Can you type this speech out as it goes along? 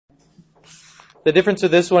The difference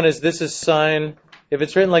with this one is this is sine. If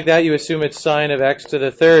it's written like that, you assume it's sine of x to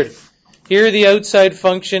the third. Here the outside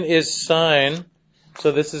function is sine,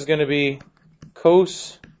 so this is going to be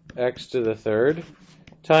cos x to the third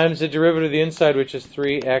times the derivative of the inside, which is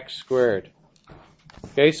 3x squared.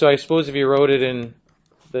 Okay, so I suppose if you wrote it in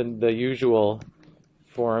the usual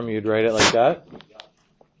form, you'd write it like that.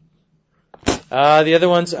 The other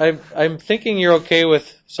ones, I'm thinking you're okay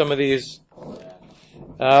with some of these.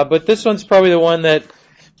 But this one's probably the one that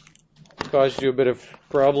caused you a bit of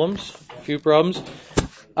problems, a few problems.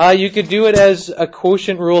 You could do it as a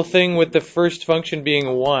quotient rule thing with the first function being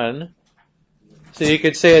 1. So you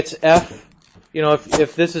could say it's f,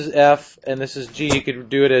 if this is f and this is g, you could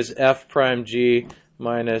do it as f prime g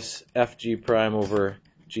minus fg prime over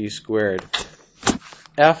g squared.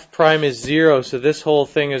 F prime is 0, so this whole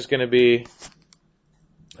thing is going to be,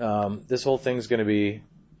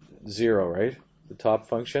 0, right? The top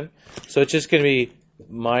function. So it's just going to be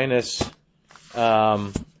minus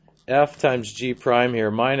f times g prime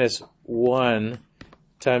here, minus 1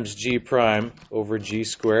 times g prime over g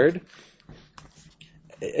squared.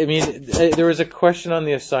 I mean, there was a question on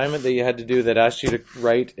the assignment that you had to do that asked you to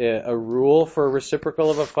write a rule for a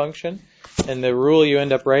reciprocal of a function. And the rule you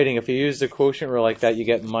end up writing, if you use the quotient rule like that, you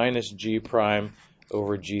get minus g prime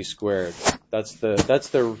over g squared. That's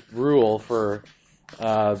the rule for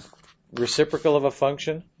reciprocal of a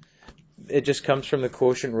function. It just comes from the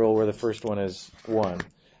quotient rule where the first one is 1.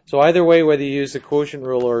 So either way, whether you use the quotient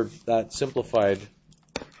rule or that simplified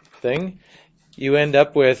thing, you end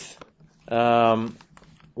up with,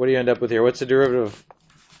 what do you end up with here? What's the derivative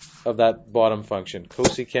of that bottom function?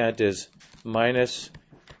 Cosecant is minus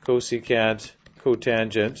cosecant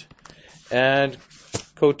cotangent, and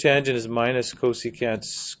cotangent is minus cosecant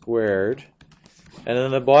squared. And then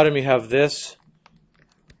on the bottom you have this,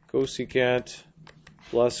 cosecant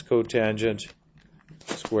plus cotangent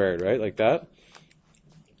squared, right? Like that.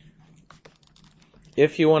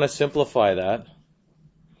 If you want to simplify that,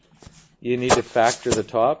 you need to factor the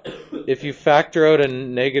top. If you factor out a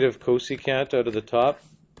negative cosecant out of the top,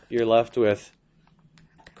 you're left with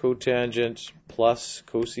cotangent plus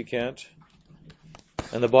cosecant.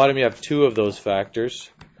 And the bottom you have two of those factors,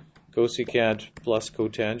 cosecant plus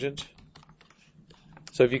cotangent.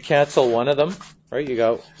 So if you cancel one of them, right, you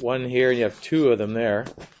got one here and you have two of them there.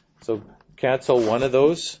 So cancel one of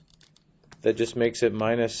those. That just makes it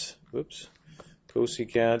minus,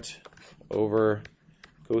 cosecant over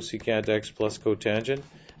cosecant x plus cotangent.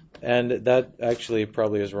 And that actually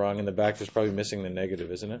probably is wrong. In the back there's probably missing the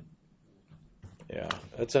negative, isn't it? Yeah,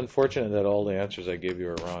 it's unfortunate that all the answers I gave you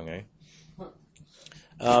are wrong, eh?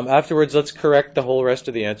 Afterwards, let's correct the whole rest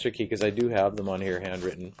of the answer key, because I do have them on here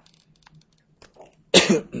handwritten.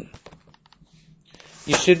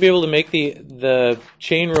 You should be able to make the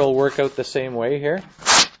chain rule work out the same way here.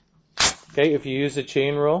 Okay, if you use the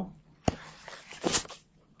chain rule.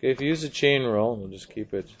 Okay, if you use the chain rule, we'll just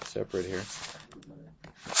keep it separate here.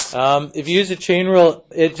 If you use the chain rule,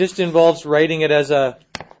 it just involves writing it as a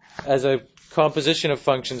composition of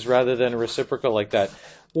functions rather than a reciprocal like that.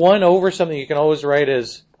 1 over something you can always write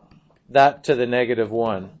as that to the negative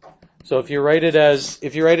 1. So if you write it as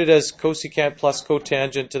cosecant plus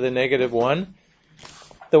cotangent to the negative 1,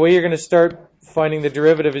 the way you're going to start finding the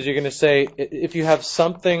derivative is you're going to say, if you have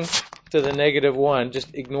something to the negative 1,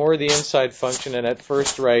 just ignore the inside function, and at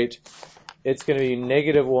first write, it's going to be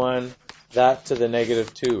negative 1, that to the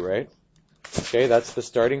negative 2, right? Okay, that's the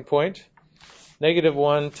starting point. Negative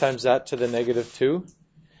 1 times that to the negative 2,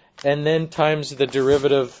 and then times the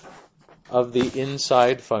derivative of the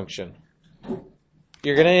inside function.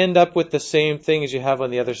 You're going to end up with the same thing as you have on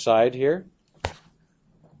the other side here.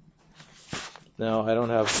 Now, I don't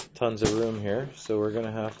have tons of room here, so we're going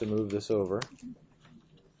to have to move this over.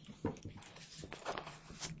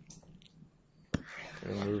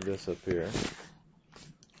 We'll move this up here.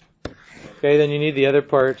 Okay, then you need the other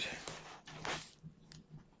part.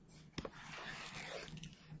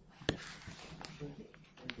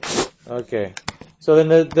 Okay, so then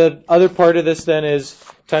the other part of this then is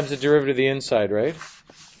times the derivative of the inside, right?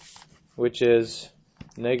 Which is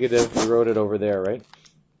negative, we wrote it over there, right?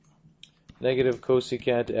 Negative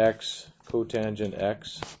cosecant x cotangent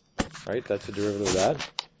x, right? That's the derivative of that.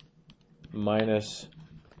 Minus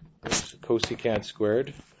cosecant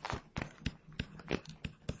squared.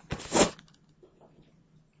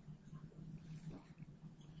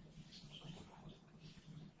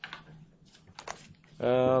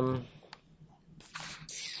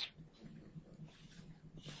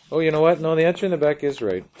 Oh, you know what? No, the answer in the back is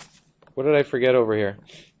right. What did I forget over here?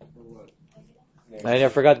 I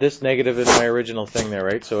forgot this negative in my original thing there,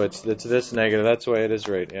 right? So it's this negative. That's why it is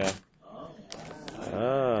right, yeah.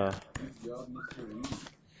 Ah.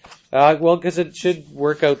 Well, because it should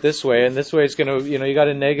work out this way, and this way it's going to, you got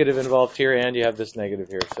a negative involved here, and you have this negative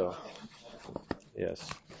here, so, yes.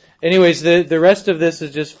 Anyways, the rest of this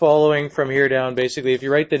is just following from here down, basically. If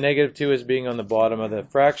you write the negative 2 as being on the bottom of the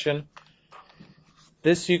fraction,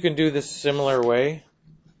 this you can do this similar way.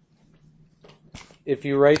 If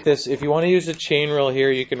you write this, if you want to use a chain rule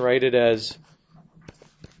here, you can write it as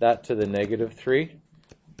that to the negative 3.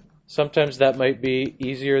 Sometimes that might be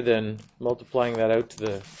easier than multiplying that out to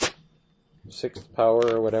the 6th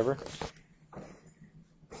power or whatever.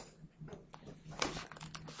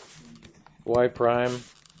 Y prime,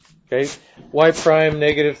 okay, y prime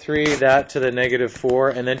negative 3, that to the negative 4,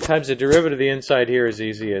 and then times the derivative of the inside here is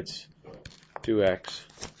easy, it's 2x.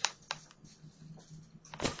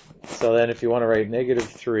 So then if you want to write negative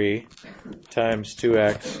 3 times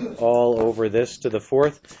 2x all over this to the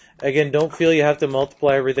 4th, again, don't feel you have to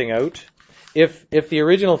multiply everything out. If the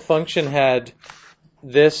original function had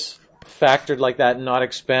this factored like that and not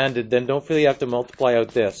expanded, then don't feel you have to multiply out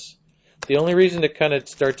this. The only reason to kind of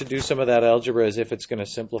start to do some of that algebra is if it's going to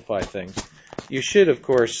simplify things. You should, of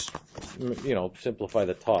course, simplify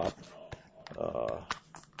the top.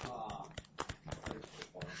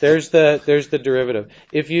 There's the derivative.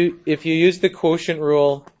 If you use the quotient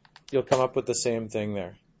rule, you'll come up with the same thing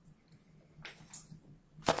there.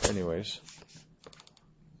 Anyways,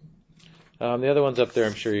 the other ones up there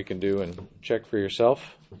I'm sure you can do and check for yourself.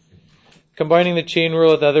 Combining the chain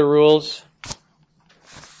rule with other rules.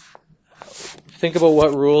 Think about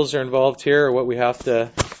what rules are involved here or what we have to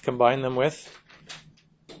combine them with.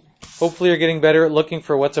 Hopefully you're getting better at looking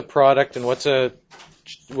for what's a product and what's a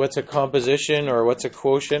composition, or what's a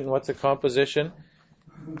quotient and what's a composition.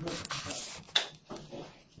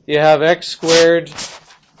 You have x squared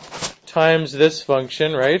times this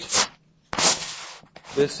function, right?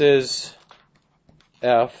 This is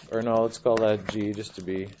f, or no, let's call that g just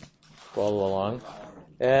to follow along.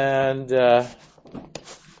 And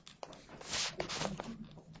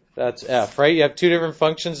that's f, right? You have two different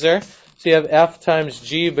functions there. So you have f times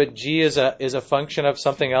g, but g is a function of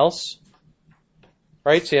something else.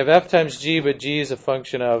 Right? So you have f times g, but g is a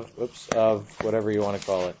function of whatever you want to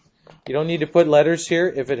call it. You don't need to put letters here.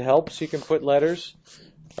 If it helps, you can put letters.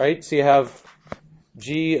 Right? So you have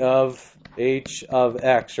g of h of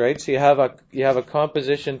x, right? So you have a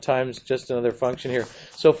composition times just another function here.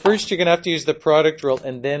 So first you're going to have to use the product rule,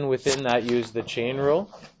 and then within that use the chain rule.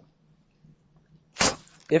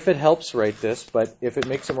 If it helps, write this, but if it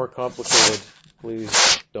makes it more complicated,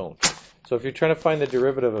 please don't. So if you're trying to find the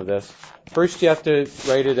derivative of this, first you have to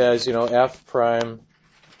write it as, f prime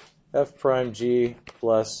g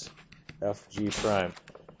plus f g prime.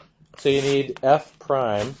 So you need f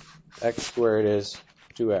prime, x squared is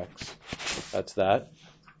 2x. That's that.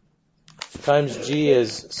 Times g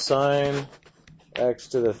is sine x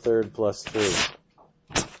to the third plus 3.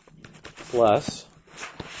 Plus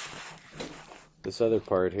this other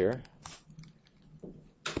part here.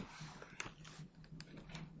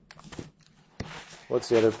 What's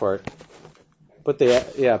the other part? Put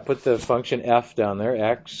the function f down there,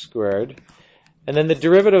 x squared. And then the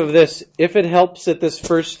derivative of this, if it helps at this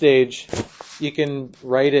first stage, you can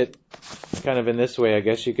write it kind of in this way, I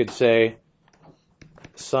guess. You could say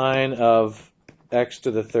sine of x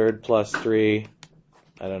to the third plus 3.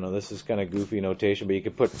 I don't know, this is kind of goofy notation, but you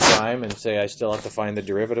could put prime and say I still have to find the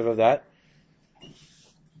derivative of that.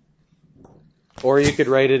 Or you could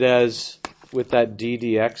write it as with that d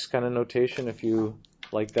dx kind of notation if you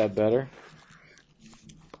like that better.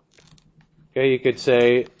 Okay, you could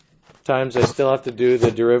say times I still have to do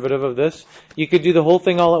the derivative of this. You could do the whole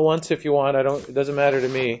thing all at once if you want. It doesn't matter to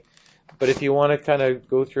me. But if you want to kind of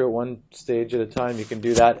go through it one stage at a time, you can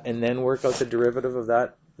do that and then work out the derivative of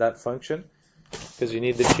that function, because you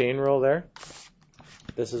need the chain rule there.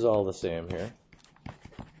 This is all the same here.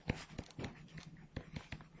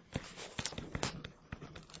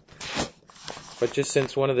 But just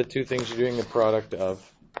since one of the two things you're doing the product of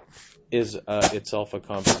is itself a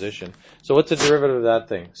composition. So what's the derivative of that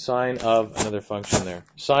thing? Sine of another function there.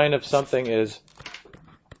 Sine of something is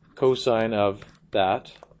cosine of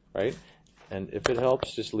that, right? And if it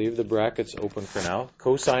helps, just leave the brackets open for now.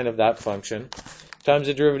 Cosine of that function times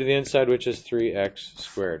the derivative of the inside, which is 3x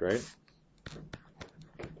squared, right?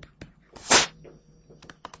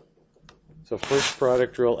 So first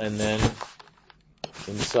product rule, and then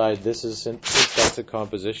inside, this is, since that's a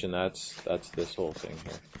composition, that's this whole thing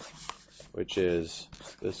here, which is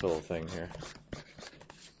this whole thing here.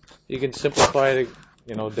 You can simplify it,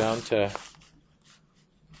 down to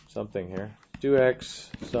something here. 2x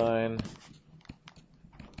sine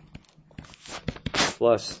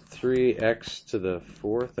plus 3x to the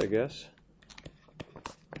fourth, I guess.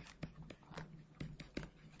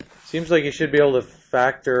 Seems like you should be able to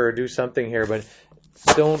factor or do something here, but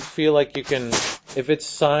don't feel like you can, if it's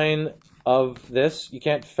sine of this, you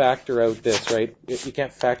can't factor out this, right? You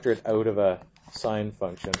can't factor it out of a sine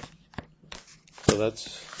function. So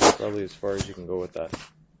that's probably as far as you can go with that.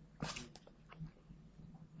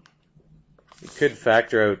 You could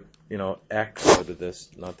factor out, x out of this.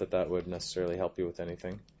 Not that that would necessarily help you with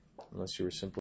anything, unless you were simply